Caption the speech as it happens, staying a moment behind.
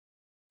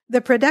The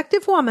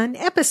Productive Woman,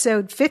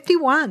 episode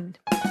 51.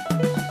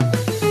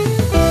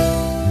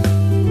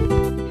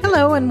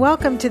 Hello and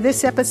welcome to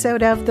this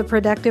episode of The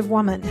Productive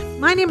Woman.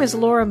 My name is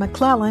Laura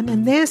McClellan,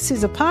 and this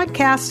is a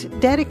podcast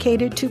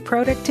dedicated to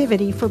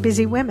productivity for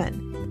busy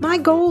women. My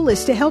goal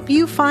is to help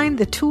you find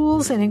the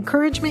tools and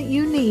encouragement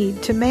you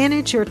need to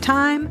manage your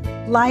time,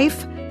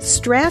 life,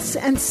 stress,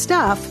 and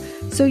stuff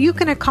so you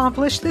can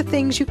accomplish the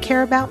things you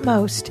care about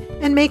most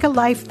and make a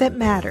life that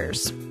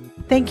matters.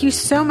 Thank you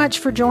so much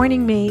for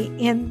joining me.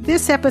 In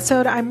this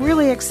episode, I'm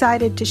really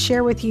excited to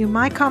share with you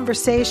my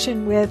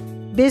conversation with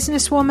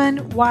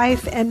businesswoman,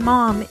 wife, and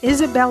mom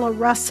Izabela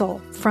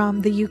Russell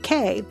from the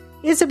UK.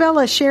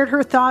 Izabela shared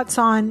her thoughts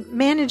on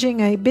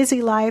managing a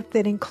busy life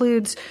that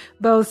includes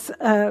both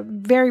a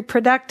very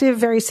productive,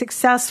 very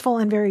successful,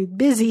 and very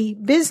busy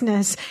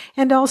business,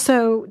 and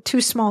also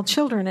 2 small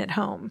children at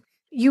home.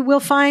 You will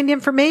find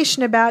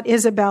information about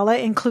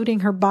Izabela, including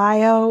her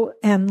bio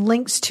and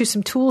links to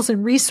some tools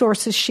and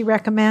resources she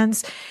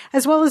recommends,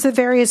 as well as the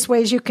various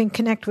ways you can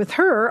connect with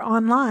her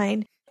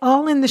online,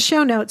 all in the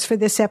show notes for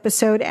this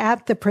episode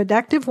at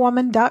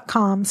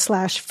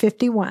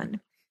theproductivewoman.com/51.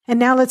 And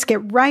now let's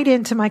get right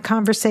into my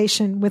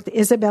conversation with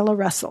Izabela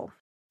Russell.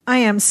 I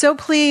am so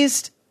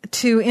pleased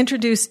to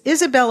introduce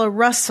Izabela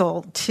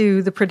Russell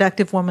to the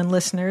Productive Woman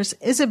listeners.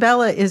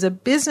 Izabela is a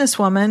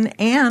businesswoman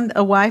and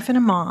a wife and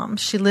a mom.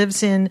 She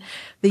lives in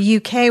the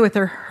UK with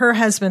her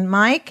husband,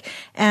 Mike,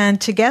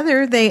 and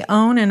together they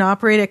own and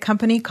operate a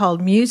company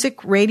called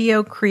Music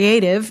Radio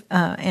Creative,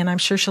 and I'm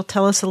sure she'll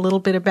tell us a little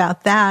bit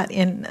about that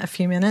in a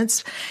few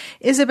minutes.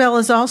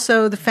 Izabela is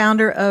also the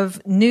founder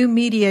of New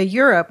Media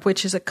Europe,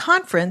 which is a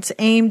conference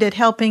aimed at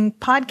helping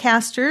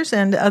podcasters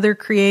and other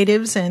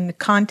creatives and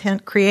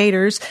content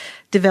creators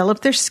develop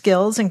their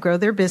skills and grow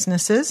their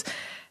businesses.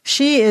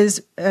 She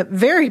is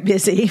very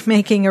busy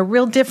making a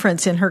real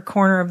difference in her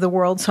corner of the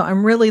world, so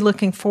I'm really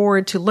looking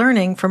forward to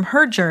learning from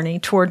her journey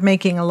toward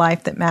making a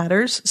life that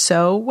matters.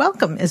 So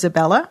welcome,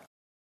 Izabela.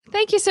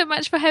 Thank you so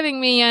much for having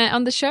me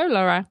on the show,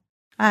 Laura.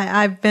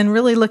 I've been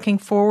really looking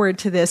forward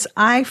to this.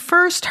 I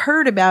first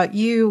heard about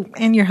you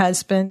and your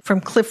husband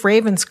from Cliff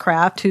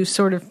Ravenscraft, who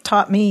sort of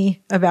taught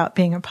me about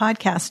being a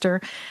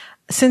podcaster.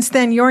 Since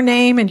then, your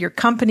name and your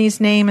company's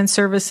name and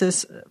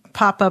services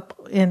pop up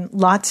in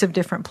lots of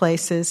different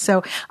places.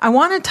 So I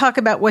want to talk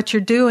about what you're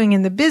doing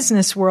in the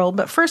business world.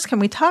 But first, can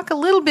we talk a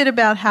little bit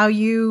about how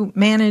you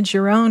manage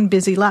your own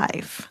busy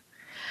life?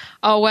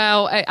 Oh,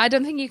 well, I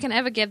don't think you can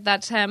ever get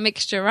that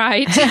mixture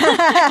right.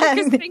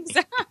 Because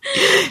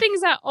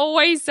things are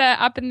always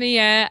up in the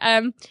air.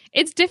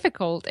 It's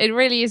difficult. It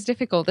really is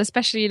difficult,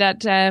 especially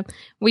that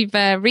we've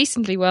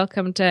recently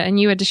welcomed a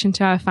new addition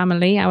to our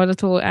family. Our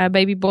little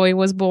baby boy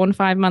was born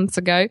 5 months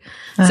ago.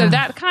 So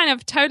that kind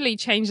of totally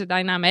changed the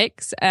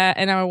dynamics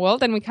in our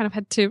world, and we kind of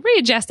had to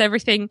readjust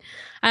everything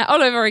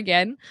all over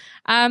again.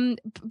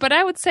 But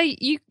I would say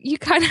you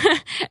kind of,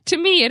 to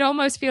me, it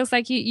almost feels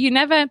like you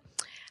never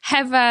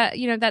have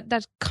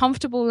that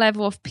comfortable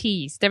level of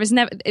peace.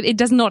 It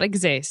does not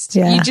exist.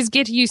 Yeah. You just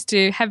get used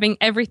to having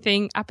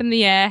everything up in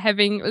the air,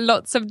 having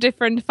lots of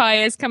different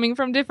fires coming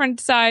from different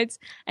sides,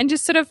 and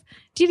just sort of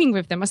dealing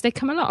with them as they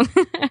come along.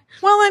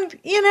 Well, and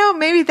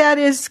maybe that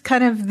is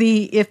kind of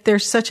if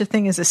there's such a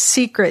thing as a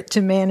secret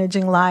to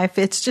managing life,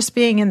 it's just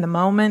being in the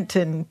moment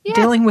and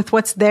dealing with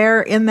what's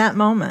there in that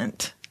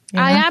moment.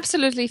 I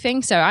absolutely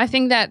think so. I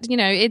think that,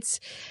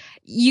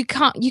 you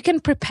can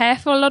prepare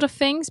for a lot of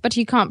things, but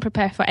you can't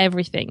prepare for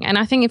everything. And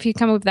I think if you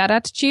come with that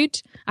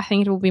attitude, I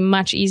think it will be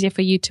much easier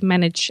for you to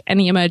manage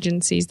any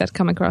emergencies that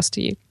come across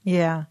to you.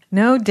 Yeah,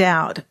 no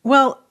doubt.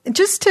 Well,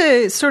 just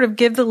to sort of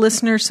give the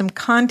listeners some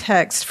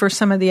context for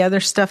some of the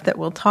other stuff that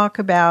we'll talk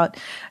about,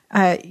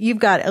 you've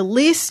got at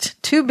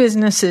least 2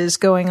 businesses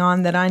going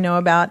on that I know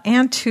about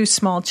and 2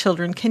 small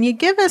children. Can you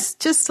give us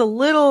just a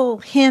little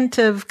hint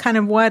of kind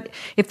of what,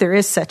 if there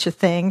is such a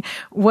thing,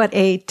 what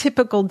a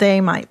typical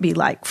day might be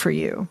like for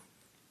you?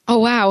 Oh,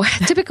 wow.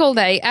 Typical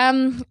day.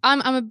 I'm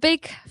a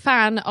big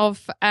fan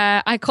of,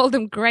 I call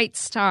them great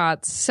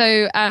starts.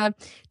 So,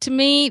 to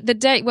me, the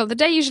day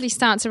usually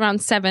starts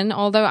around 7,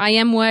 although I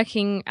am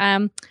working,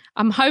 I'm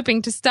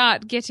hoping to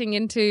start getting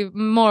into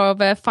more of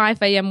a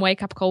 5 a.m.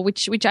 wake up call,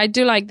 which I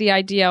do like the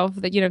idea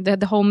of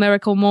the whole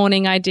miracle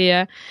morning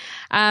idea.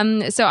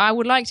 So I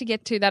would like to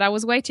get to that. I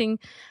was waiting,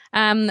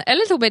 a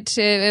little bit,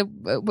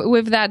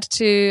 with that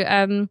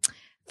to,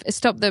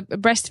 stop the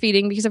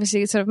breastfeeding, because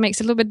obviously it sort of makes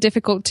it a little bit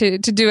difficult to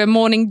do a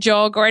morning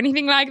jog or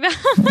anything like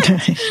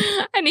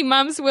that. Any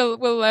mums will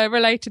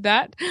relate to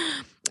that.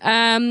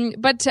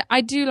 But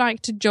I do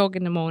like to jog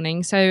in the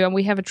morning. So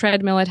we have a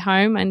treadmill at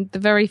home, and the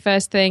very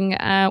first thing,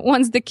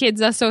 once the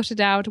kids are sorted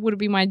out, would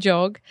be my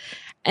jog.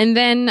 And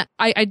then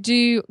I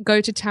do go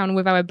to town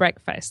with our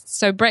breakfast.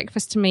 So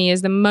breakfast to me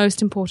is the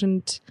most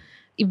important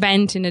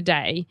event in a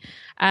day.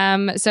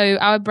 So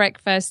our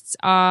breakfasts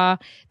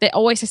there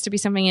always has to be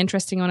something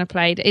interesting on a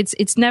plate.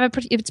 It's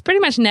pretty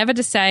much never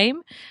the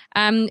same.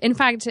 In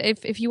fact,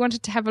 if you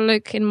wanted to have a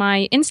look in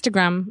my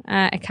Instagram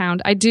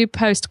account, I do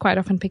post quite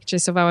often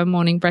pictures of our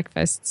morning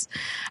breakfasts.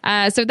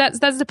 So that's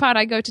the part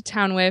I go to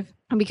town with,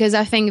 because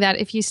I think that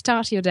if you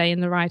start your day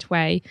in the right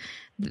way,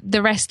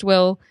 the rest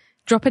will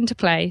drop into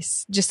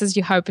place just as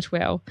you hope it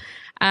will.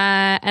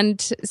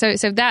 And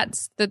so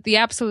that's the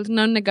absolute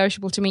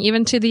non-negotiable to me,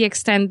 even to the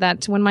extent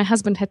that when my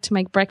husband had to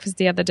make breakfast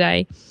the other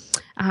day,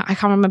 I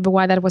can't remember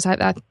why that was.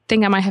 I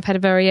think I might have had a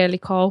very early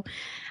call.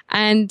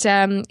 And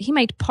he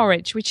made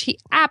porridge, which he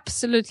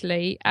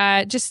absolutely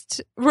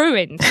just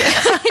ruined.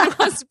 It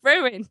was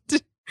ruined.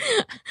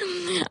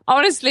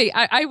 Honestly,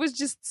 I was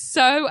just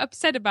so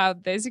upset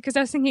about this, because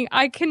I was thinking,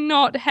 I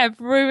cannot have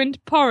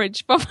ruined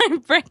porridge for my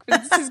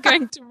breakfast. This is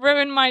going to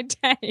ruin my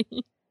day.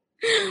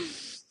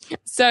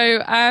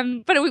 So,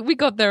 but we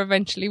got there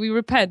eventually. We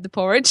repaired the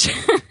porridge.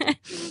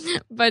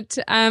 But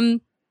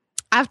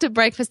after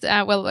breakfast,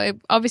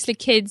 obviously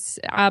kids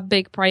are a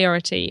big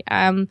priority.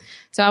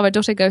 So our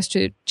daughter goes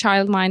to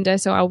childminder,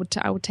 so I would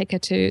take her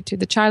to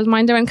the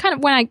childminder, and kind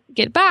of when I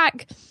get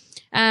back,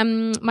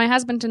 my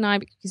husband and I,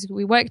 because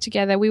we work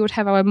together, we would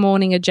have our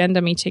morning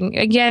agenda meeting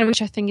again,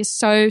 which I think is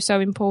so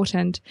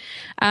important.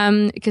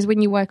 Because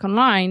when you work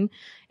online,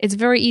 it's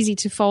very easy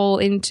to fall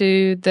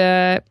into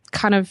the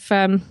kind of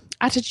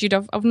attitude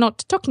of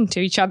not talking to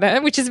each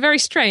other, which is very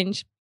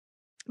strange.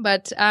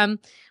 But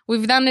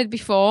we've done it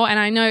before, and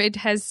I know it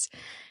has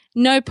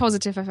no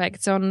positive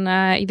effects on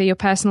either your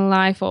personal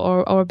life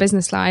or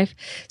business life.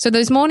 So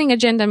those morning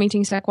agenda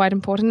meetings are quite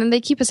important, and they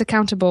keep us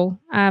accountable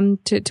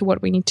to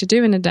what we need to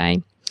do in a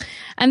day.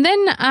 And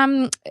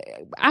then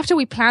after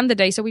we plan the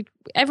day, so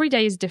every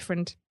day is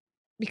different,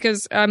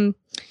 because there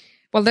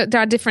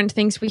are different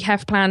things we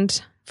have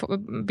planned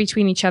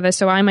between each other.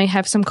 So I may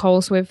have some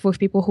calls with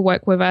people who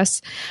work with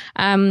us.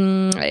 I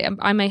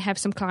may have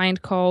some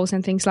client calls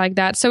and things like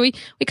that. So we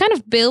kind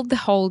of build the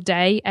whole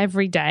day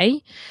every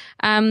day.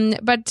 So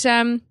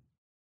from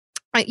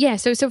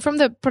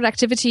the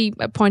productivity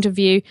point of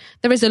view,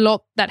 there is a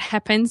lot that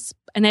happens,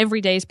 and every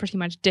day is pretty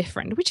much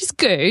different, which is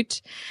good.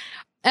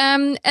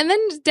 And then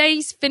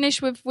days finish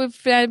with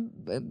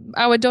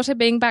our daughter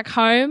being back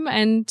home,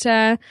 and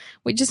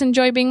we just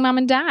enjoy being mum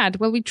and dad.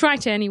 Well, we try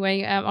to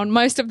anyway on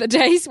most of the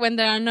days when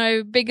there are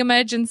no big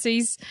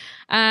emergencies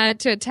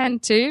to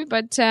attend to.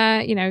 But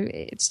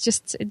it's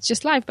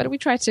just life. But we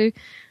try to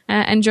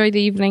enjoy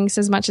the evenings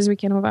as much as we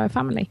can with our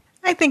family.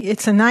 I think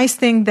it's a nice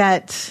thing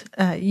that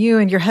you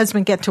and your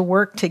husband get to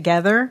work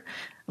together.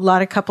 A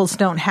lot of couples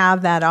don't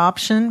have that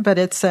option, but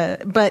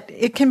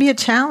it can be a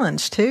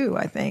challenge too,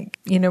 I think.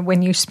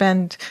 When you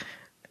spend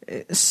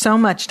so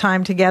much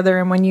time together,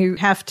 and when you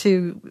have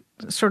to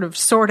sort of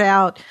sort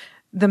out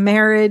the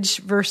marriage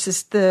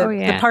versus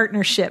the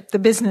partnership, the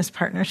business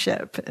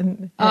partnership.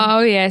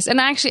 Oh, yes. And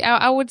actually,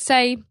 I would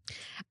say,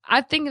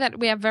 I think that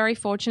we are very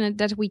fortunate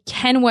that we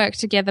can work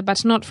together,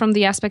 but not from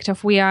the aspect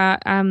of we are,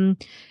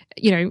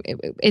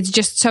 it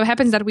just so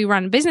happens that we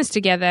run a business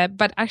together,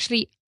 but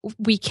actually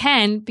we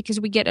can, because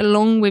we get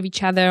along with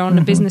each other on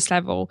a business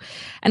level,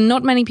 and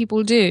not many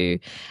people do.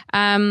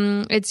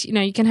 It's,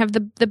 you can have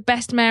the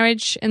best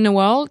marriage in the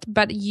world,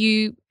 but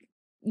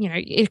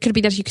it could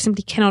be that you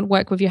simply cannot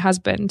work with your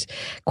husband.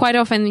 Quite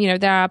often,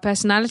 there are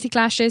personality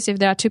clashes. If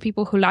there are two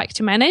people who like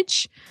to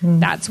manage,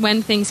 that's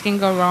when things can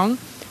go wrong.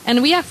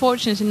 And we are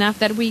fortunate enough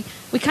that we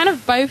kind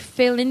of both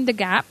fill in the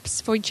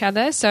gaps for each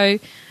other. So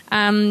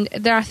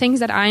there are things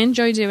that I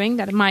enjoy doing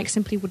that Mike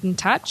simply wouldn't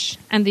touch,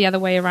 and the other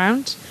way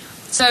around.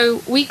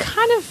 So we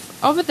kind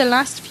of, over the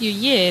last few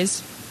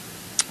years,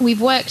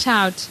 we've worked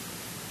out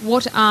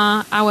what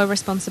are our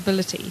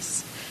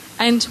responsibilities.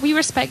 And we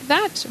respect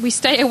that. We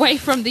stay away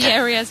from the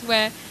areas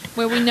where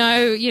we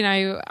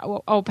know,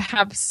 or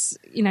perhaps,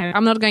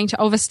 I'm not going to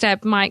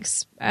overstep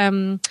Mike's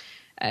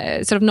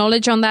sort of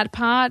knowledge on that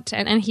part,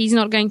 and he's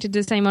not going to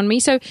do the same on me.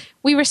 So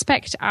we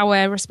respect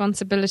our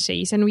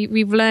responsibilities, and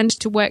we've learned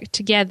to work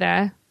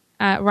together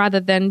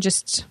rather than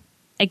just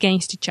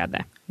against each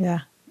other. Yeah.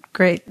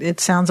 Great. It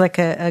sounds like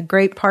a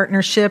great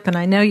partnership, and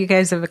I know you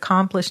guys have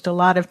accomplished a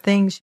lot of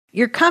things.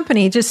 Your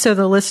company, just so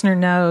the listener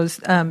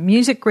knows,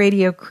 Music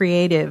Radio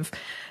Creative,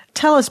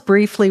 tell us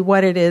briefly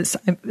what it is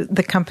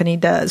the company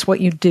does, what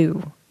you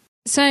do.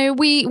 So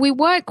we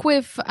work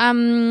with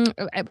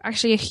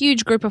actually a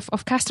huge group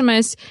of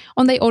customers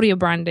on the audio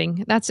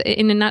branding. That's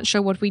in a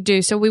nutshell what we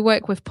do. So we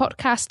work with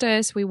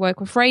podcasters, we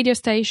work with radio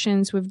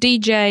stations, with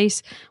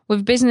DJs,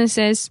 with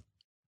businesses,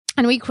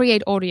 and we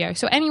create audio.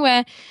 So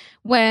anywhere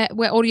where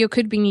audio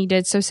could be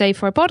needed. So say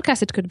for a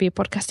podcast, it could be a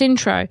podcast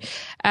intro.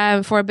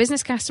 For a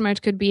business customer,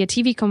 it could be a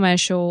TV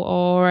commercial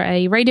or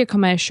a radio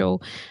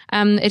commercial.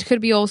 It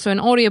could be also an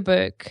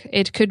audiobook.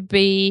 It could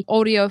be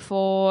audio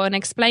for an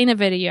explainer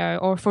video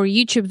or for a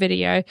YouTube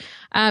video.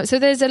 So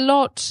there's a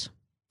lot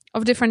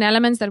of different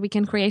elements that we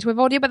can create with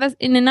audio, but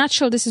in a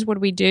nutshell, this is what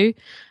we do.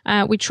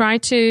 We try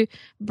to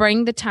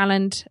bring the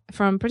talent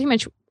from pretty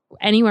much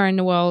anywhere in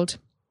the world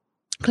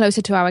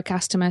closer to our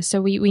customers.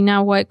 So we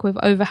now work with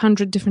over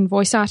 100 different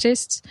voice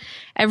artists.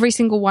 Every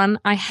single one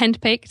I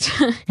handpicked.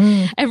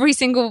 Every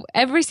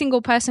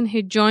single person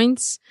who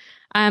joins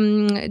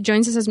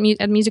us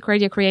at Music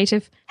Radio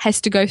Creative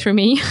has to go through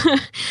me.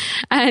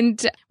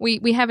 And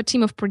we have a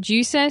team of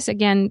producers,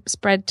 again,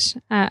 spread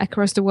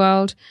across the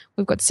world.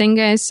 We've got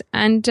singers,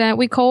 and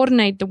we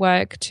coordinate the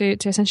work to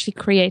essentially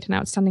create an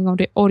outstanding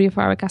audio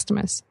for our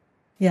customers.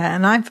 Yeah,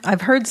 and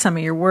I've heard some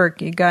of your work.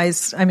 You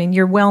guys, I mean,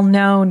 you're well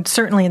known,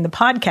 certainly in the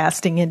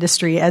podcasting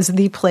industry, as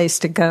the place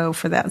to go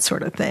for that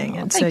sort of thing.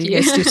 And so you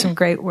guys do some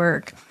great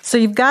work. So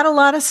you've got a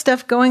lot of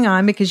stuff going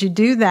on because you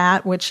do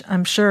that, which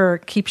I'm sure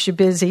keeps you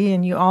busy.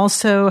 And you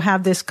also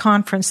have this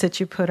conference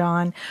that you put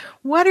on.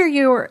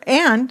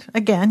 And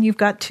again, you've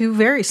got 2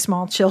 very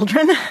small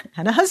children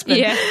and a husband.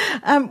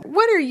 Yeah.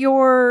 What are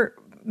your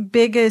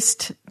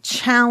biggest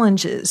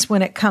challenges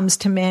when it comes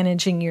to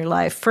managing your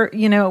life?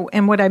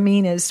 And what I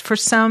mean is, for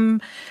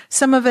some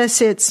of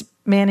us, it's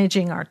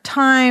managing our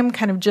time,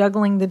 kind of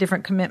juggling the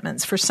different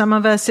commitments. For some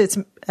of us, it's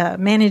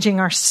managing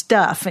our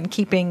stuff and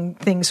keeping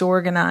things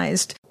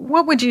organized.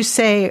 What would you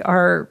say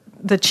are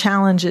the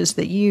challenges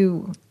that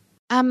you?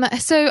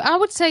 So I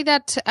would say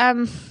that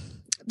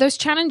those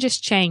challenges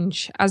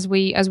change as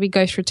we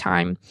go through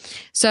time.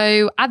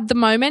 So at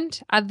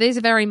this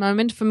very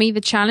moment, for me,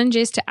 the challenge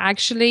is to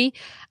actually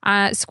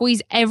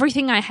squeeze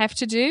everything I have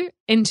to do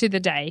into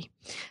the day.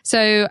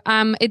 So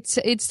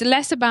it's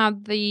less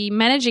about the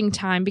managing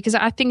time, because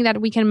I think that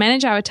we can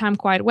manage our time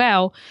quite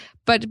well,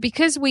 but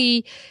because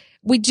we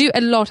do a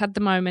lot at the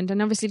moment,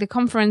 and obviously the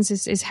conference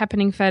is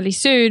happening fairly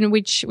soon,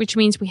 which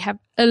means we have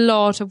a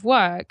lot of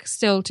work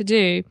still to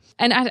do.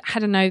 And I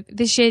don't know,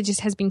 this year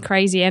just has been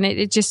crazy, and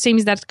it just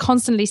seems that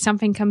constantly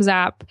something comes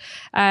up.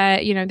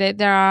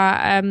 There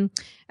are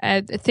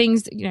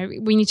things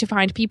we need to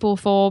find people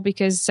for,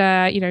 because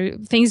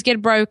things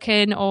get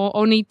broken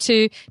or need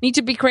to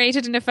be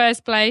created in the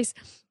first place.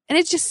 And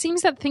it just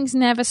seems that things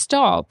never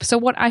stop. So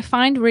what I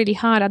find really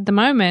hard at the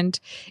moment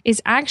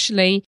is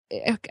actually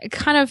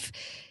kind of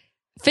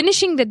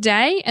finishing the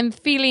day and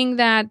feeling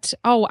that,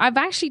 I've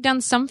actually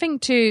done something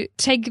to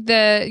take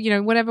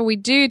the, whatever we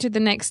do to the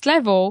next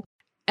level.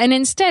 And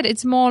instead,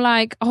 it's more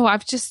like,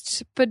 I've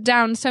just put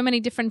down so many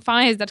different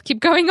fires that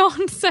keep going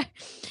on. So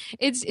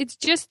it's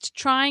just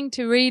trying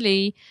to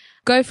really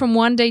go from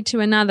one day to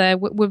another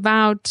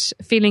without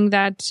feeling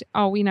that,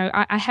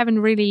 I haven't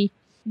really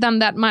done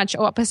that much,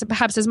 or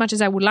perhaps as much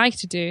as I would like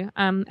to do.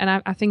 And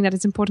I think that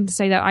it's important to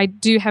say that I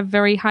do have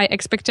very high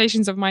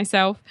expectations of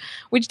myself,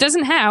 which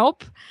doesn't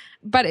help.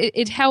 But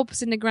it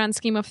helps in the grand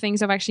scheme of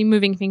things, of actually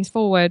moving things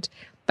forward.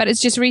 But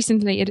it's just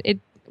recently it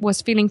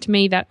was feeling to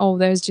me that,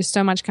 there's just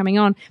so much coming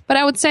on. But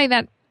I would say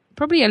that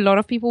probably a lot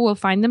of people will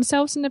find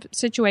themselves in a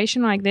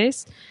situation like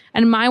this.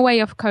 And my way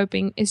of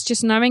coping is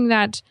just knowing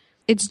that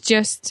it's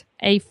just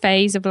a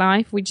phase of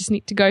life. We just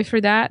need to go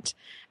through that.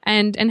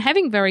 And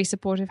having a very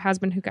supportive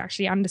husband who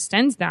actually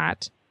understands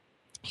that,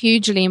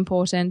 hugely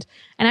important.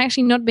 And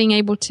actually not being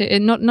able to,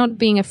 not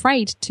being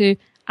afraid to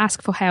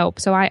ask for help.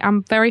 So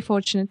I'm very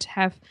fortunate to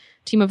have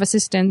team of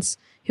assistants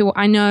who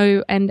I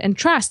know and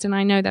trust, and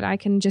I know that I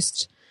can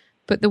just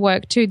put the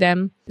work to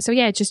them. So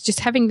yeah, just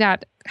having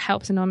that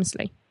helps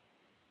enormously.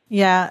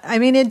 Yeah, I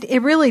mean,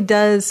 it really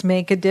does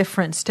make a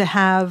difference to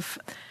have,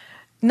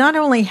 not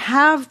only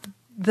have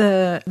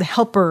the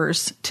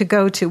helpers to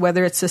go to,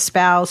 whether it's a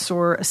spouse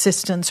or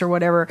assistants or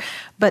whatever,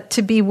 but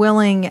to be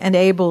willing and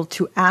able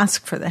to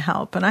ask for the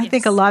help. And I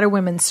think a lot of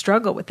women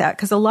struggle with that,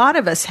 because a lot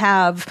of us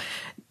have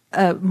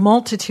a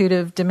multitude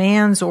of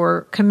demands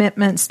or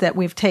commitments that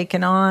we've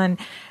taken on.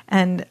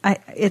 And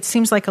it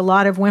seems like a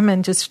lot of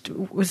women just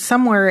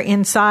somewhere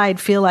inside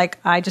feel like,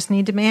 I just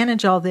need to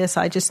manage all this.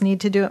 I just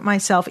need to do it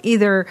myself.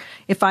 Either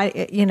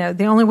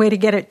the only way to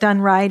get it done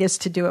right is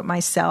to do it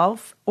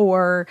myself,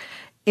 or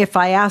if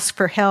I ask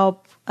for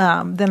help,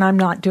 then I'm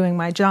not doing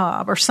my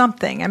job or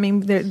something. I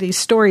mean, these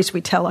stories we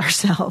tell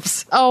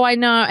ourselves. Oh, I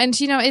know. And,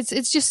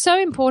 it's just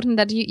so important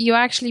that you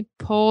actually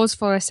pause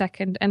for a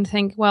second and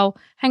think, well,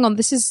 hang on,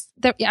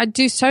 I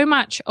do so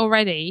much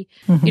already.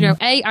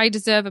 Mm-hmm. A, I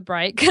deserve a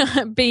break.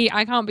 B,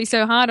 I can't be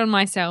so hard on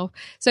myself.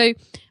 So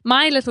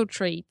my little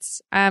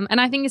treats, and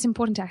I think it's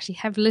important to actually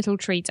have little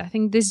treats. I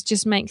think this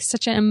just makes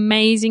such an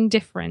amazing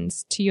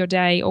difference to your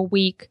day or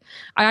week.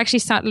 I actually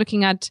start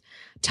looking at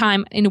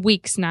time in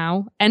weeks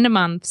now and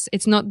months.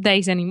 It's not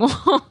days anymore.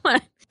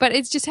 But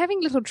it's just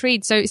having little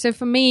treats. So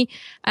for me,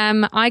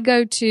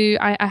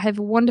 I have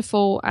a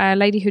wonderful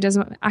lady who does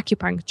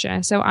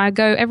acupuncture. So I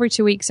go every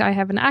 2 weeks. I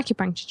have an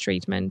acupuncture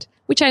treatment,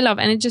 which I love,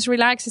 and it just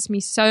relaxes me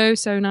so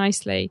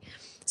nosely.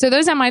 So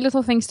those are my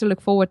little things to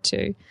look forward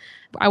to.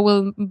 I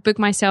will book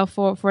myself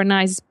for a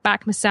nice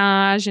back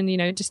massage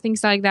and just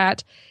things like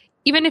that.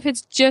 Even if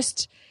it's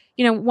just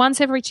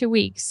once every 2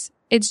 weeks.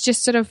 It's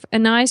just sort of a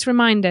nice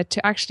reminder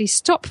to actually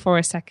stop for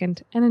a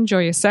second and enjoy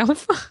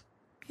yourself.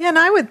 Yeah, and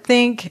I would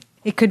think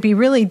it could be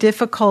really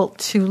difficult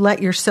to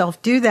let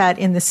yourself do that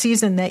in the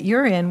season that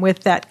you're in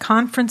with that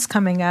conference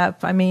coming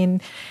up. I mean,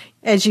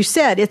 as you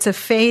said, it's a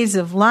phase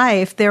of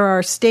life. There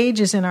are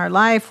stages in our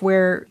life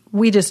where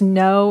we just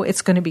know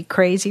it's going to be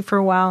crazy for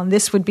a while. And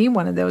this would be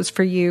one of those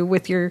for you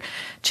with your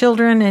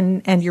children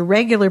and your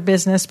regular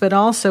business, but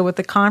also with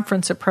the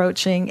conference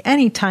approaching.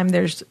 Anytime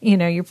there's,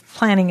 you're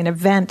planning an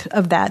event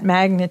of that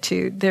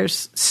magnitude,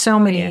 there's so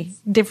many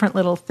different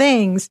little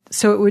things.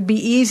 So it would be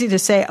easy to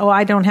say, oh,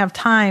 I don't have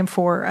time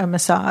for a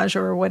massage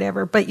or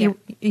whatever, but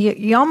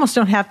you almost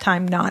don't have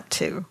time not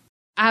to.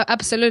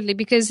 Absolutely,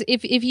 because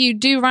if you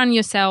do run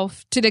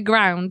yourself to the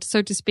ground,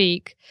 so to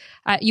speak,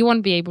 you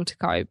won't be able to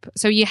cope.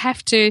 So you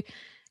have to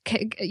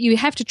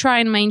try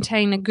and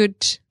maintain a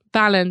good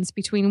balance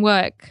between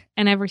work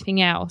and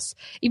everything else.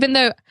 Even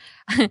though,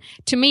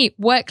 to me,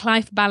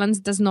 work-life balance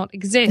does not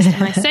exist,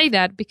 and I say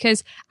that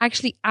because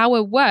actually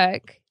our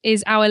work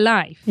is our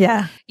life.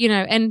 Yeah,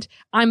 and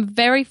I'm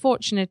very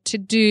fortunate to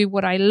do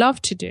what I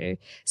love to do.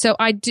 So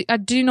I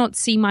do not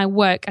see my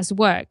work as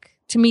work.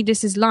 To me,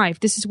 this is life.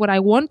 This is what I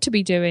want to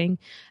be doing.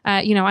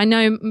 I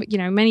know,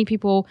 many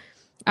people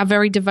are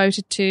very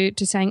devoted to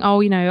saying,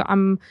 oh,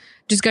 I'm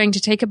just going to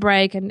take a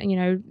break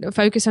and,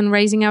 focus on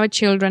raising our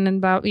children and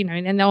about,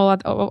 and all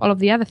of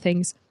the other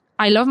things.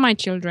 I love my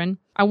children.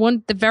 I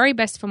want the very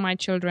best for my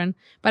children.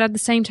 But at the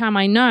same time,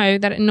 I know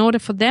that in order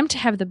for them to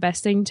have the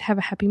best, they need to have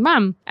a happy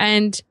mum.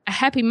 And a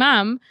happy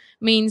mum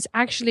means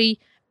actually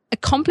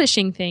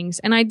accomplishing things.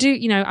 And I do,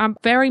 I'm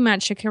very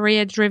much a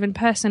career-driven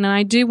person, and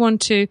I do want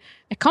to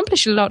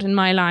accomplish a lot in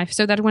my life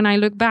so that when I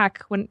look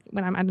back, when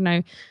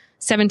I'm,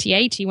 70,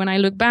 80, when I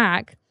look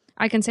back,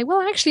 I can say,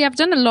 well, actually, I've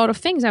done a lot of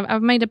things.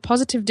 I've made a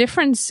positive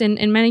difference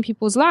in many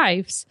people's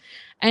lives.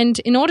 And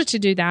in order to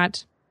do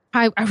that,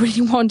 I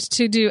really want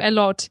to do a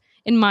lot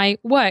in my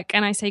work.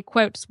 And I say,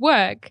 quotes,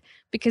 work,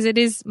 because it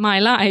is my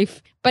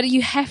life. But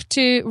you have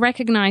to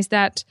recognize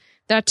that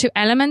there are two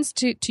elements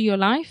to your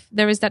life.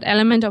 There is that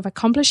element of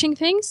accomplishing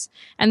things,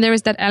 and there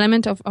is that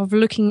element of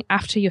looking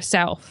after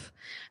yourself.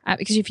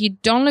 Because if you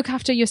don't look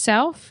after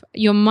yourself,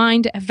 your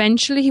mind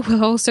eventually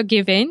will also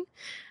give in.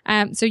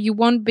 So you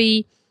won't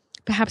be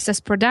perhaps as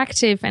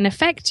productive and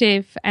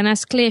effective and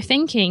as clear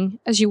thinking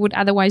as you would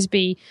otherwise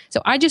be.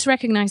 So I just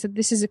recognize that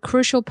this is a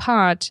crucial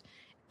part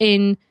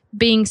in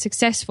being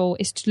successful,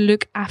 is to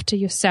look after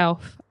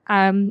yourself.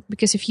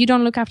 Because if you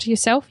don't look after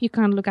yourself, you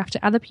can't look after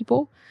other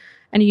people.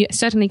 And you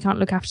certainly can't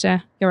look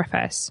after your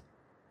affairs.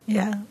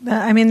 Yeah.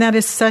 That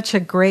is such a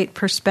great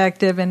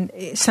perspective and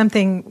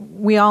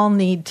something we all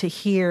need to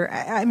hear.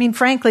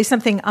 Frankly,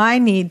 something I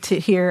need to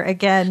hear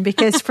again,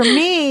 because for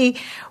me,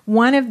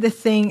 one of the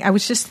things, I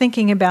was just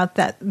thinking about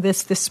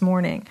this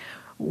morning.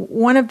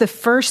 One of the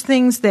first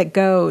things that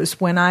goes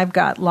when I've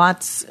got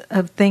lots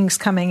of things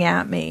coming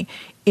at me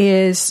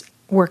is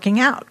working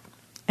out.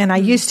 And I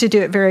used to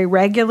do it very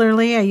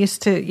regularly. I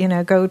used to,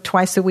 go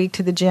twice a week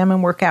to the gym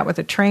and work out with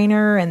a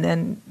trainer and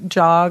then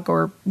jog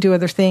or do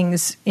other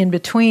things in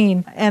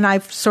between. And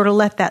I've sort of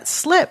let that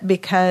slip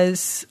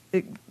because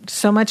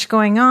so much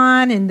going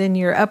on, and then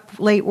you're up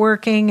late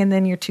working, and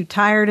then you're too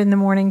tired in the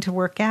morning to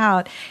work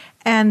out.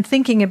 And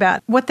thinking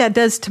about what that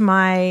does to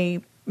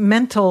my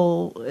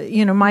mental,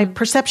 my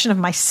perception of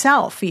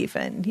myself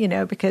even,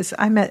 because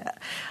I'm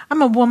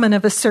a woman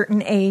of a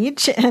certain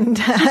age, and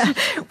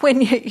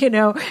when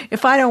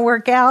if I don't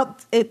work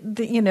out,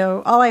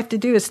 all I have to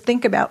do is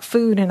think about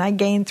food and I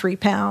gain 3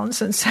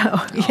 pounds. And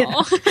so,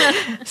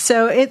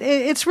 so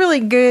it's really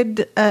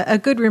good, a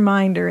good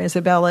reminder,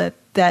 Izabela,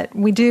 that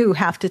we do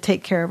have to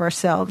take care of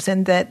ourselves,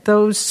 and that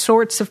those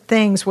sorts of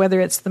things,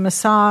 whether it's the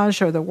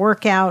massage or the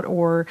workout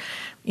or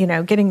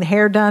getting the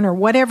hair done or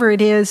whatever it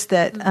is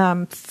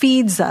that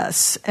feeds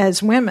us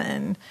as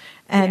women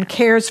and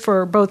cares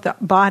for both the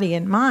body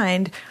and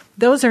mind,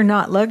 those are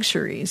not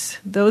luxuries.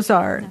 Those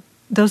are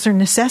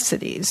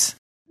necessities.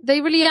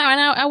 They really are. And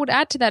I would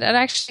add to that, and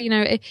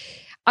actually,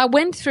 I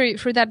went through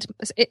that.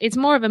 It's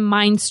more of a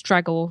mind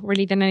struggle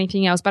really than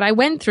anything else. But I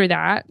went through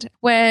that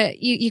where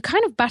you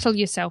kind of battle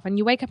yourself, and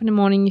you wake up in the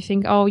morning, you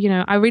think, oh,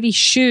 I really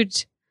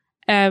should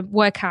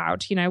work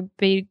out,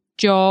 be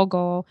jog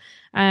or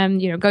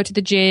go to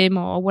the gym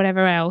or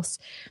whatever else.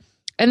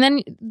 And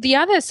then the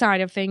other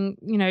side of thing,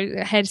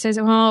 head says,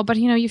 oh, but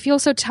you feel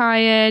so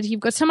tired, you've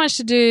got so much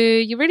to do,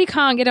 you really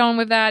can't get on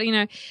with that,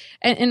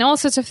 and all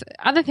sorts of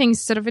other things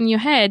sort of in your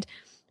head.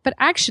 But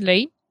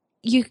actually,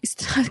 you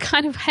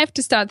kind of have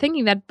to start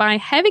thinking that by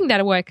having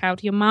that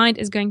workout, your mind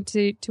is going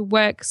to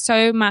work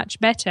so much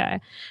better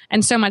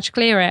and so much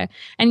clearer.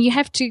 And you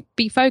have to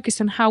be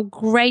focused on how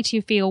great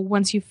you feel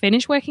once you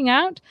finish working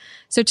out.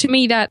 So to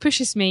me, that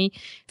pushes me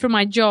for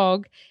my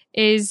jog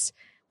is,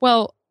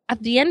 well,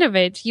 at the end of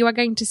it, you are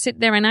going to sit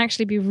there and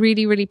actually be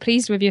really, really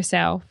pleased with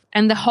yourself.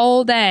 And the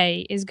whole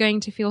day is going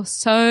to feel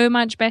so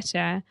much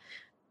better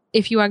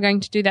if you are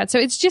going to do that. So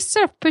it's just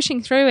sort of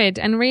pushing through it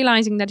and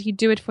realizing that you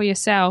do it for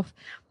yourself.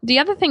 The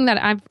other thing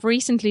that I've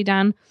recently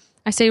done,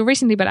 I say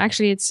recently, but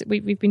actually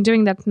we've been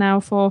doing that now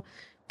for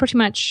pretty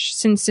much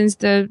since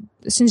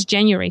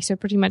January, so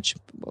pretty much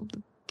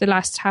the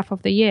last half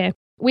of the year.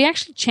 We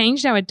actually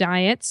changed our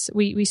diets.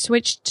 We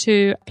switched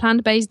to a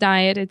plant-based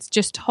diet. It's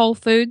just whole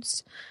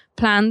foods,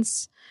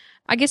 plants,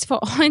 I guess for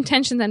all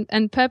intentions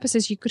and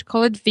purposes, you could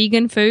call it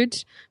vegan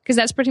food, because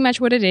that's pretty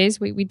much what it is.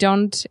 We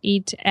don't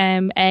eat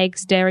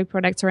eggs, dairy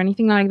products, or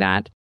anything like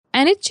that.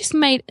 And it just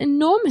made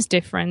enormous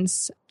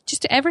difference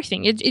just to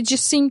everything. It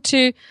just seemed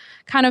to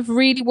kind of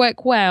really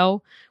work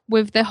well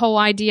with the whole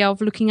idea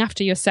of looking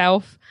after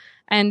yourself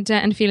and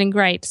feeling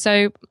great.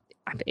 So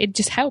it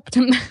just helped.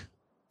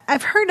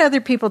 I've heard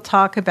other people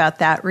talk about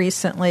that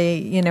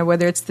recently,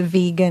 whether it's a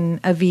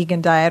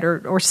vegan diet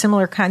or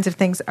similar kinds of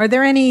things. Are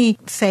there any,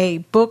 say,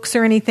 books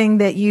or anything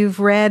that you've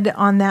read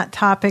on that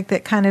topic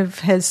that kind of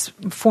has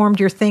formed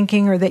your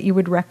thinking or that you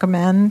would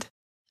recommend?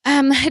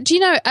 Do you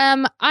know,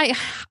 I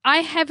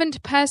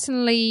haven't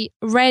personally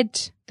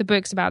read the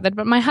books about that,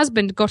 but my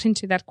husband got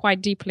into that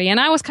quite deeply. And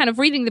I was kind of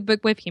reading the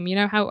book with him,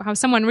 how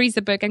someone reads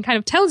the book and kind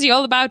of tells you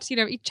all about,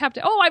 each chapter.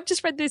 Oh, I've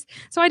just read this.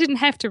 So I didn't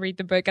have to read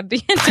the book at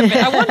the end of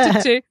it. I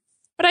wanted to,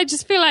 but I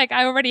just feel like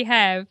I already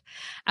have.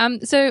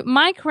 So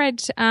Mike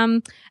read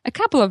a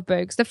couple of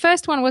books. The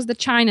first one was the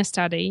China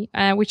study,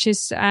 which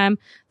is the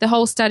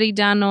whole study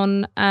done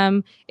on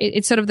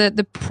it's sort of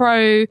the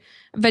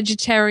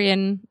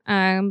pro-vegetarian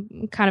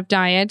kind of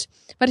diet.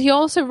 But he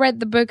also read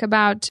the book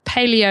about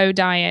paleo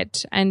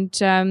diet and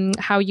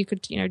how you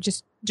could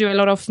just do a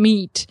lot of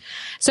meat.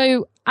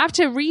 So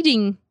after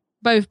reading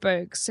both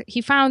books,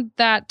 he found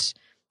that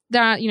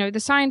there are, the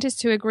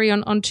scientists who agree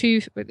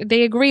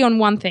they agree on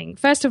one thing.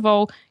 First of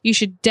all, you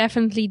should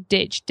definitely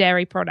ditch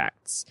dairy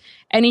products.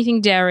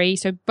 Anything dairy.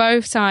 So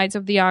both sides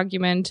of the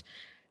argument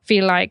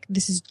feel like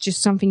this is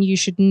just something you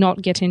should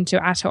not get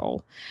into at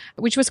all,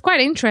 which was quite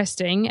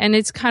interesting. And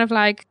it's kind of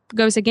like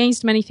goes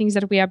against many things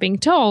that we are being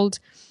told.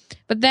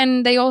 But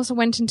then they also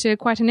went into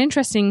quite an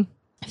interesting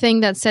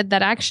thing that said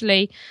that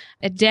actually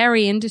a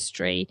dairy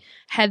industry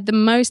had the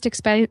most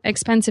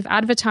expensive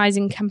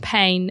advertising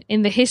campaign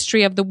in the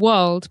history of the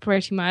world,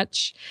 pretty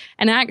much.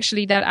 And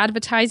actually that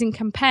advertising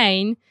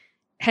campaign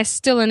has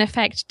still an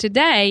effect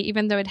today,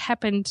 even though it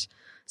happened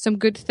some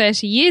good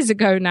 30 years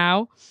ago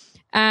now,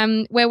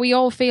 where we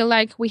all feel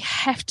like we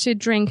have to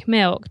drink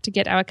milk to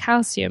get our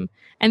calcium.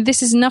 And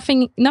this is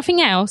nothing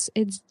else.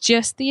 It's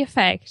just the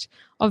effect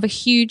of a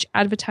huge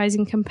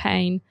advertising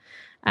campaign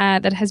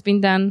that has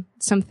been done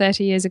some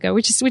 30 years ago,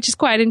 which is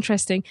quite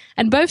interesting.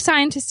 And both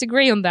scientists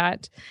agree on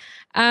that.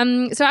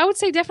 So I would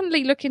say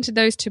definitely look into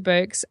those two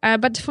books.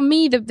 But for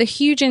me, the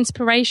huge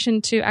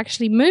inspiration to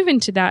actually move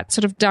into that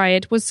sort of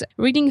diet was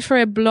reading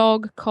through a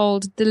blog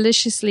called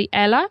Deliciously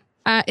Ella.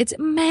 It's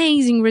an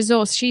amazing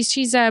resource. She's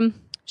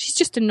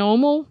just a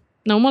normal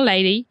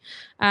lady.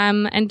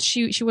 And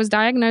she was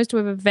diagnosed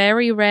with a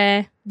very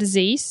rare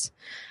disease.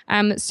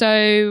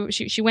 So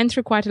she went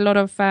through quite a lot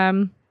of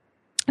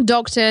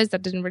doctors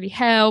that didn't really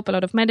help, a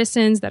lot of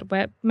medicines that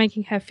were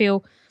making her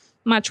feel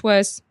much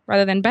worse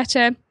rather than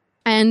better.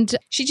 And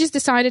she just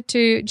decided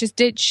to just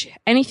ditch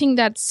anything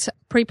that's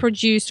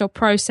pre-produced or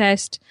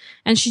processed.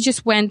 And she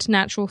just went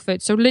natural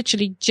food. So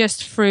literally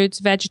just fruits,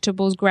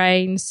 vegetables,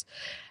 grains,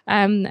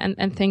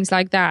 and things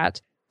like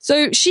that.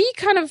 So she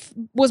kind of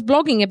was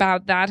blogging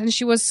about that, and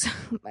she was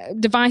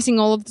devising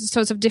all of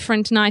sorts of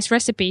different nice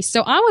recipes.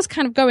 So I was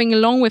kind of going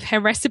along with her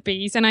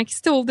recipes, and I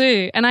still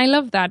do. And I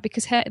love that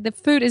because the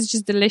food is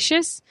just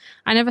delicious.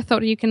 I never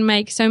thought you can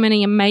make so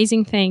many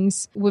amazing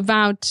things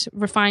without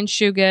refined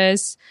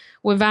sugars,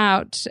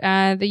 without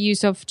the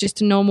use of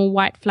just a normal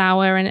white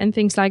flour and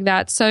things like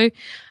that. So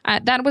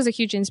that was a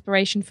huge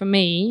inspiration for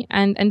me.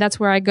 And that's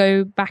where I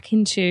go back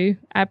into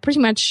pretty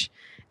much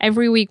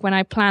every week when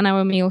I plan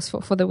our meals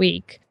for the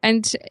week.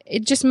 And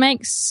it just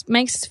makes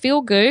us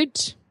feel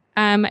good.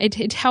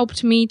 It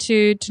helped me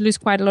to lose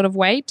quite a lot of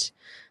weight.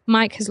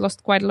 Mike has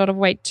lost quite a lot of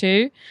weight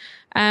too.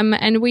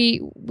 And we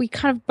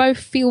kind of both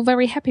feel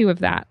very happy with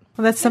that.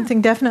 Well, that's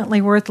something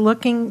definitely worth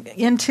looking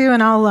into,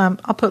 and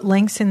I'll put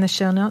links in the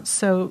show notes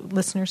so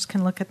listeners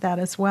can look at that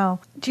as well.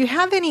 Do you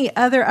have any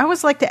other? I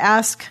always like to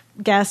ask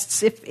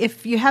guests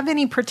if you have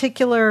any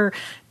particular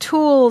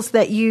tools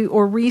that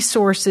or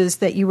resources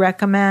that you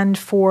recommend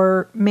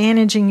for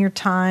managing your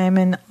time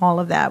and all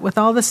of that. With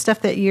all the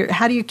stuff that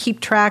how do you keep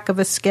track of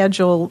a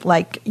schedule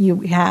like you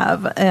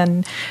have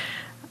and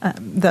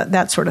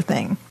that sort of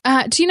thing?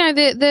 Do you know,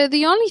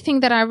 the only thing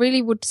that I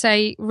really would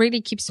say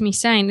really keeps me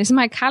sane is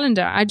my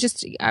calendar.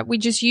 We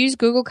just use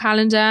Google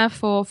Calendar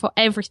for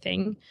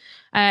everything.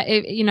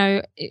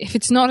 If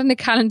it's not in the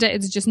calendar,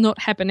 it's just not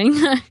happening.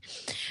 So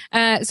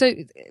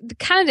the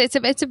calendar,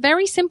 it's a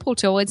very simple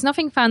tool. It's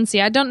nothing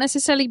fancy. I don't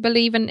necessarily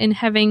believe in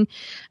having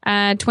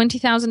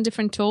 20,000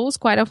 different tools.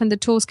 Quite often the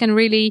tools can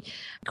really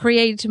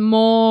create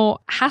more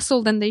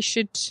hassle than they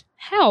should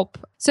help.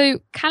 So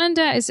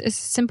calendar is a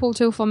simple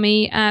tool for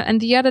me.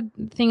 And the other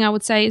thing I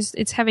would say is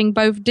it's having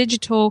both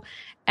digital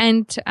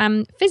and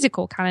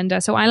physical calendar.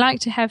 So I like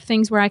to have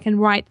things where I can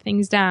write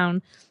things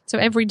down. So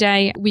every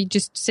day we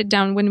just sit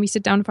down, when we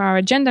sit down for our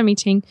agenda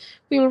meeting,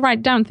 we will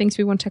write down things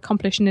we want to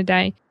accomplish in a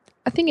day.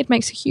 I think it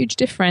makes a huge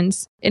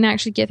difference in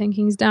actually getting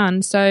things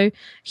done. So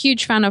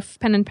huge fan of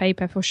pen and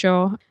paper for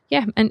sure.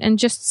 Yeah, and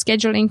just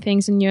scheduling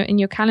things in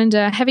your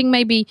calendar, having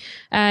maybe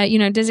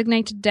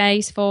designated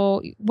days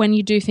for when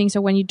you do things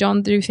or when you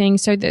don't do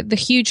things. So the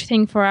huge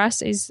thing for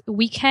us is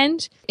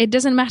weekend. It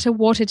doesn't matter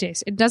what it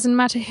is. It doesn't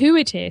matter who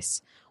it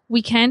is.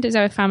 Weekend is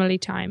our family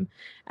time,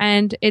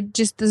 and it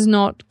just does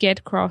not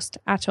get crossed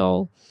at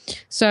all.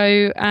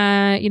 So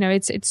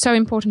it's so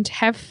important to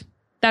have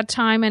that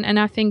time, and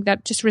I think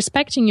that just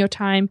respecting your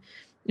time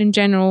in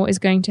general is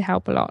going to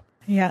help a lot.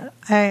 Yeah,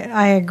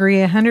 I agree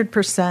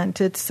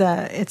 100%.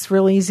 It's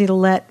really easy to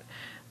let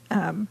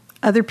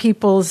other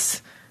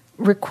people's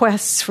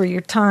requests for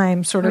your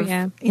time sort of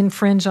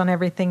infringe on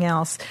everything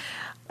else.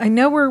 I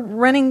know we're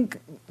running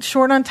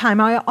short on time.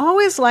 I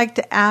always like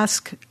to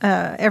ask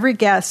every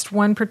guest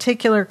one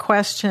particular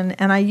question,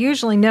 and I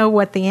usually know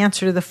what the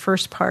answer to the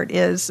first part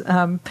is,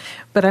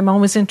 but I'm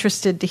always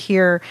interested to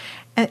hear.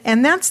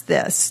 And that's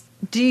this.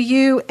 Do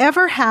you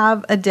ever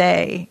have a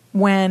day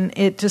when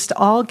it just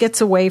all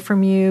gets away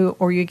from you,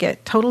 or you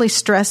get totally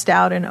stressed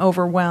out and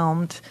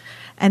overwhelmed?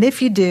 And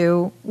if you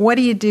do, what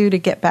do you do to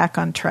get back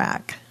on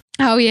track?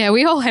 Oh yeah,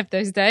 we all have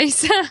those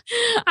days.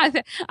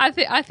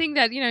 I think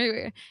that,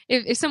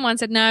 if someone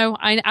said no,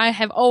 I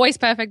have always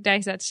perfect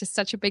days, that's just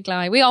such a big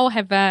lie. We all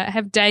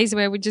have days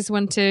where we just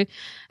want to,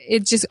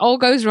 it just all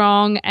goes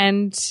wrong,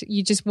 and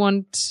you just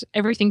want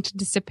everything to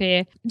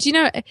disappear. Do you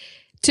know?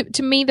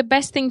 To me, the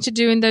best thing to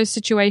do in those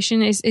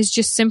situations is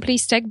just simply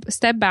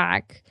step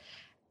back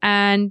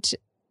and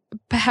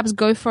perhaps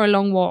go for a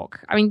long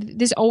walk. I mean,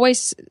 this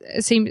always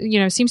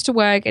seems to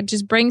work. It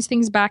just brings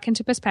things back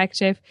into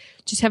perspective.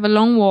 Just have a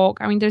long walk.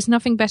 I mean, there's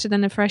nothing better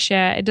than the fresh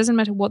air. It doesn't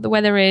matter what the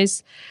weather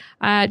is.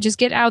 Just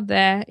get out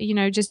there.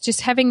 Just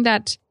having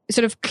that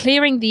sort of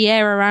clearing the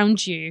air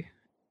around you,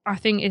 I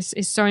think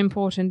is so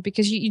important,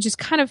 because you just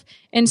kind of,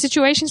 in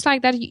situations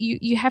like that,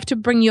 you have to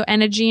bring your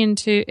energy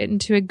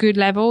into a good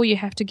level. You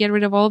have to get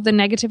rid of all of the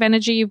negative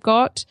energy you've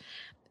got.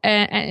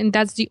 And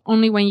that's the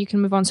only way you can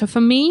move on. So for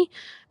me,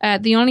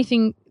 the only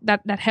thing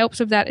that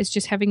helps with that is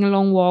just having a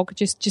long walk,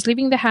 just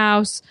leaving the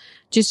house,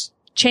 just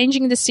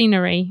changing the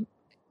scenery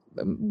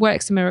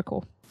works a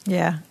miracle.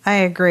 Yeah, I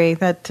agree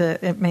that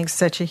it makes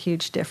such a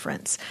huge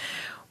difference.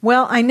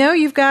 Well, I know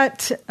you've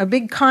got a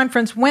big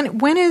conference.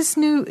 When is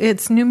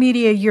it's New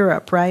Media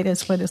Europe, right,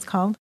 is what it's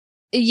called?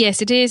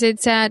 Yes, it is.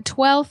 It's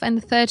 12th and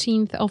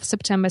 13th of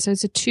September. So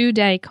it's a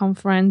 2-day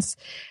conference,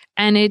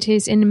 and it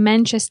is in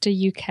Manchester,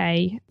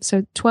 UK.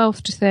 So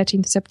 12th to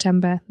 13th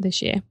September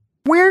this year.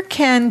 Where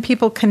can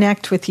people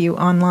connect with you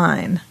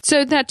online?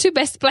 So there are two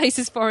best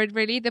places for it,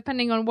 really,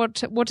 depending on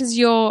what is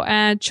your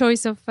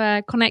choice of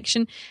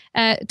connection.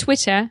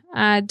 Twitter,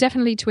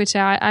 definitely Twitter.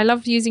 I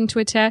love using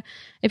Twitter.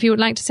 If you would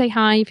like to say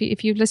hi,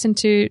 if you've listened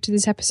to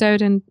this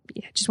episode and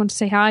just want to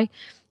say hi,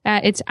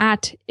 it's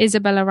at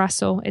Izabela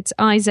Russell. It's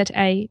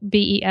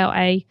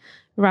Izabela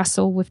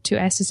Russell with 2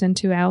 S's and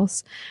 2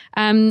 L's.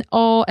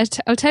 Or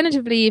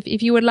alternatively,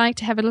 if you would like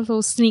to have a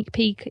little sneak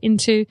peek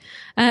into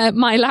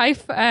my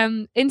life,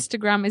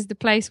 Instagram is the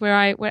place where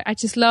I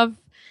just love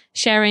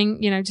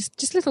sharing,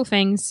 just little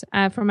things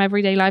from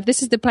everyday life.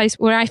 This is the place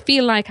where I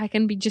feel like I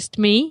can be just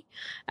me.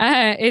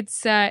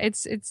 It's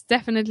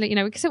definitely,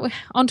 because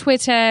on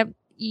Twitter,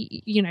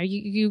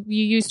 you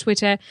use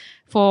Twitter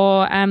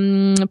for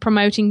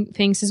promoting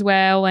things as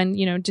well,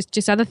 and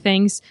just other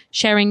things,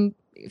 sharing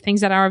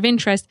things that are of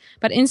interest,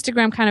 but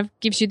Instagram kind of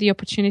gives you the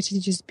opportunity to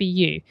just be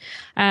you.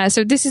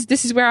 So this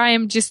is where I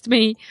am just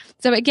me.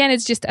 So again,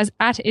 it's just as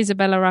at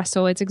Izabela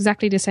Russell. It's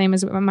exactly the same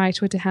as my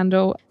Twitter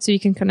handle, so you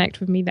can connect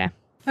with me there.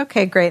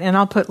 Okay, great. And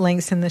I'll put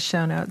links in the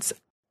show notes.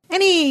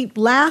 Any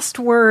last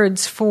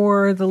words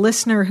for the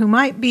listener who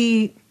might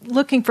be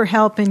looking for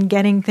help in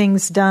getting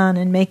things done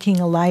and making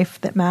a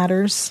life that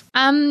matters?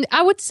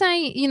 I would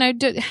say,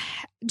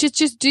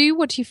 just do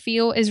what you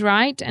feel is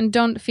right, and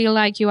don't feel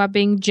like you are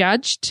being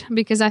judged,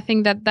 because I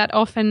think that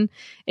often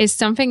is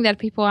something that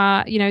people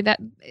are, that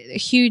a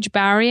huge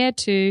barrier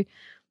to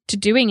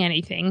doing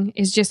anything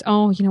is just,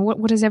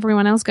 what is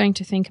everyone else going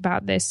to think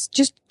about this?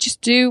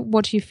 Just do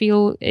what you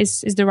feel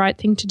is the right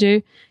thing to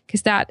do,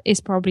 because that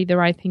is probably the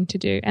right thing to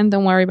do, and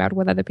don't worry about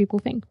what other people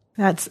think.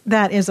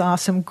 That is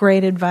awesome.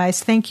 Great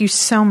advice. Thank you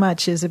so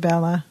much,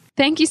 Izabela.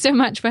 Thank you so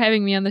much for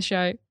having me on the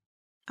show.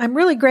 I'm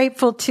really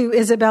grateful to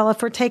Izabela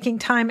for taking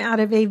time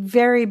out of a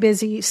very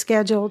busy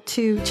schedule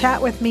to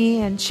chat with me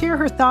and share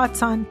her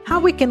thoughts on how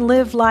we can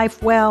live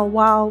life well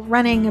while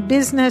running a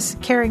business,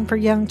 caring for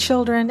young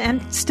children,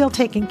 and still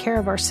taking care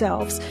of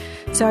ourselves.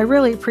 So I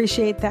really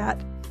appreciate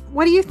that.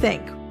 What do you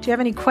think? Do you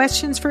have any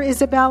questions for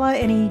Izabela?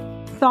 Any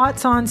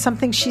thoughts on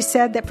something she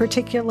said that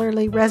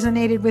particularly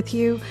resonated with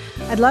you?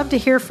 I'd love to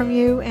hear from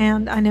you,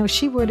 and I know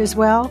she would as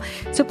well.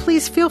 So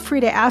please feel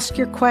free to ask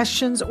your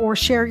questions or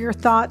share your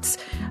thoughts.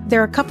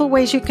 There are a couple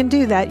ways you can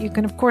do that. You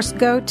can, of course,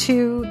 go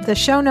to the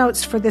show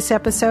notes for this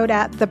episode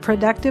at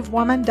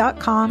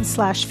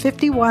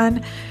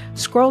theproductivewoman.com/51.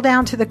 Scroll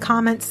down to the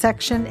comments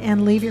section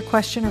and leave your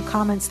question or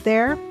comments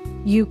there.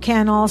 You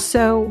can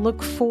also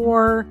look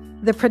for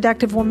the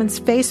Productive Woman's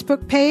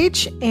Facebook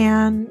page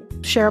and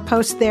share a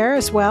post there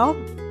as well.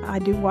 I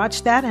do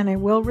watch that and I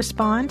will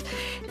respond.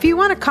 If you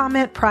want to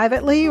comment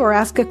privately or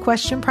ask a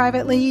question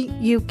privately,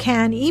 you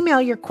can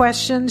email your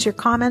questions, your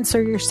comments,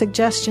 or your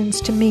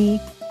suggestions to me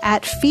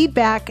at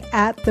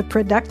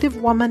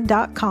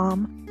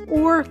feedback@theproductivewoman.com,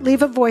 or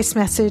leave a voice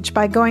message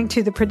by going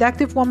to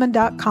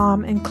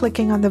theproductivewoman.com and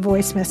clicking on the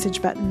voice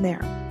message button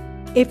there.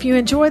 If you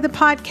enjoy the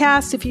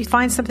podcast, if you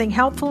find something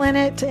helpful in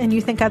it and you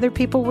think other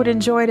people would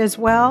enjoy it as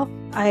well,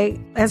 I,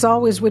 as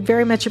always, would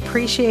very much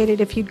appreciate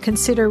it if you'd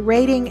consider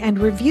rating and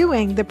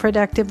reviewing The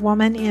Productive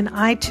Woman in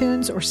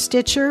iTunes or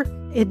Stitcher.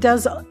 It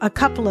does a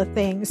couple of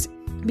things.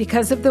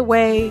 Because of the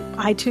way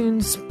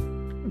iTunes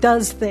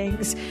does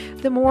things,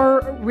 the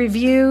more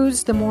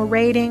reviews, the more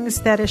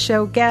ratings that a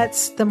show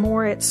gets, the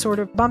more it sort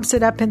of bumps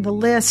it up in the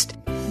list,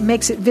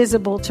 makes it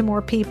visible to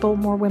more people,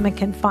 more women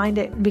can find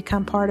it and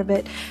become part of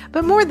it.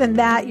 But more than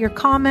that, your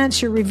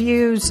comments, your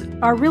reviews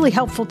are really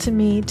helpful to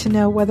me to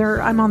know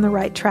whether I'm on the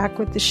right track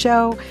with the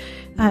show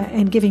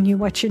and giving you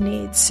what you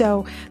need.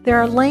 So there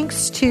are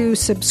links to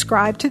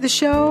subscribe to the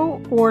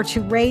show or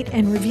to rate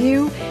and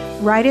review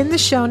right in the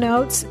show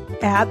notes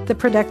at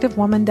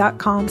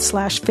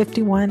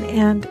theproductivewoman.com/51.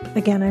 And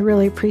again, I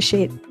really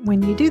appreciate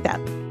when you do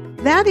that.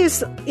 That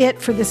is it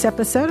for this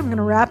episode. I'm going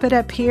to wrap it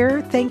up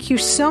here. Thank you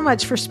so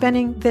much for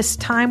spending this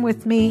time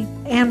with me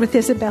and with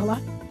Izabela.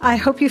 I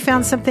hope you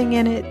found something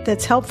in it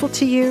that's helpful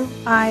to you.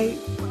 I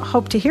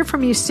hope to hear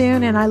from you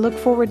soon, and I look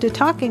forward to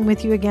talking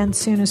with you again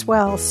soon as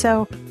well.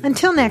 So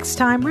until next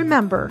time,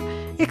 remember,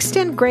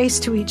 extend grace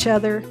to each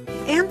other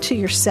and to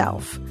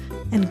yourself,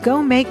 and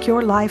go make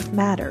your life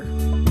matter.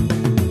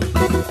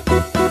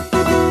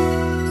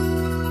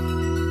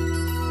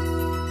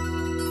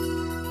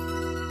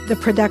 The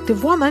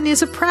Productive Woman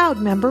is a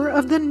proud member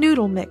of the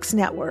Noodle Mix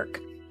Network.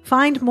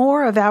 Find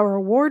more of our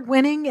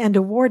award-winning and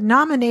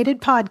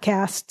award-nominated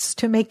podcasts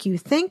to make you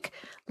think,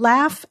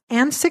 laugh,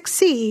 and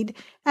succeed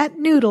at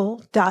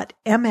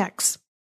noodle.mx.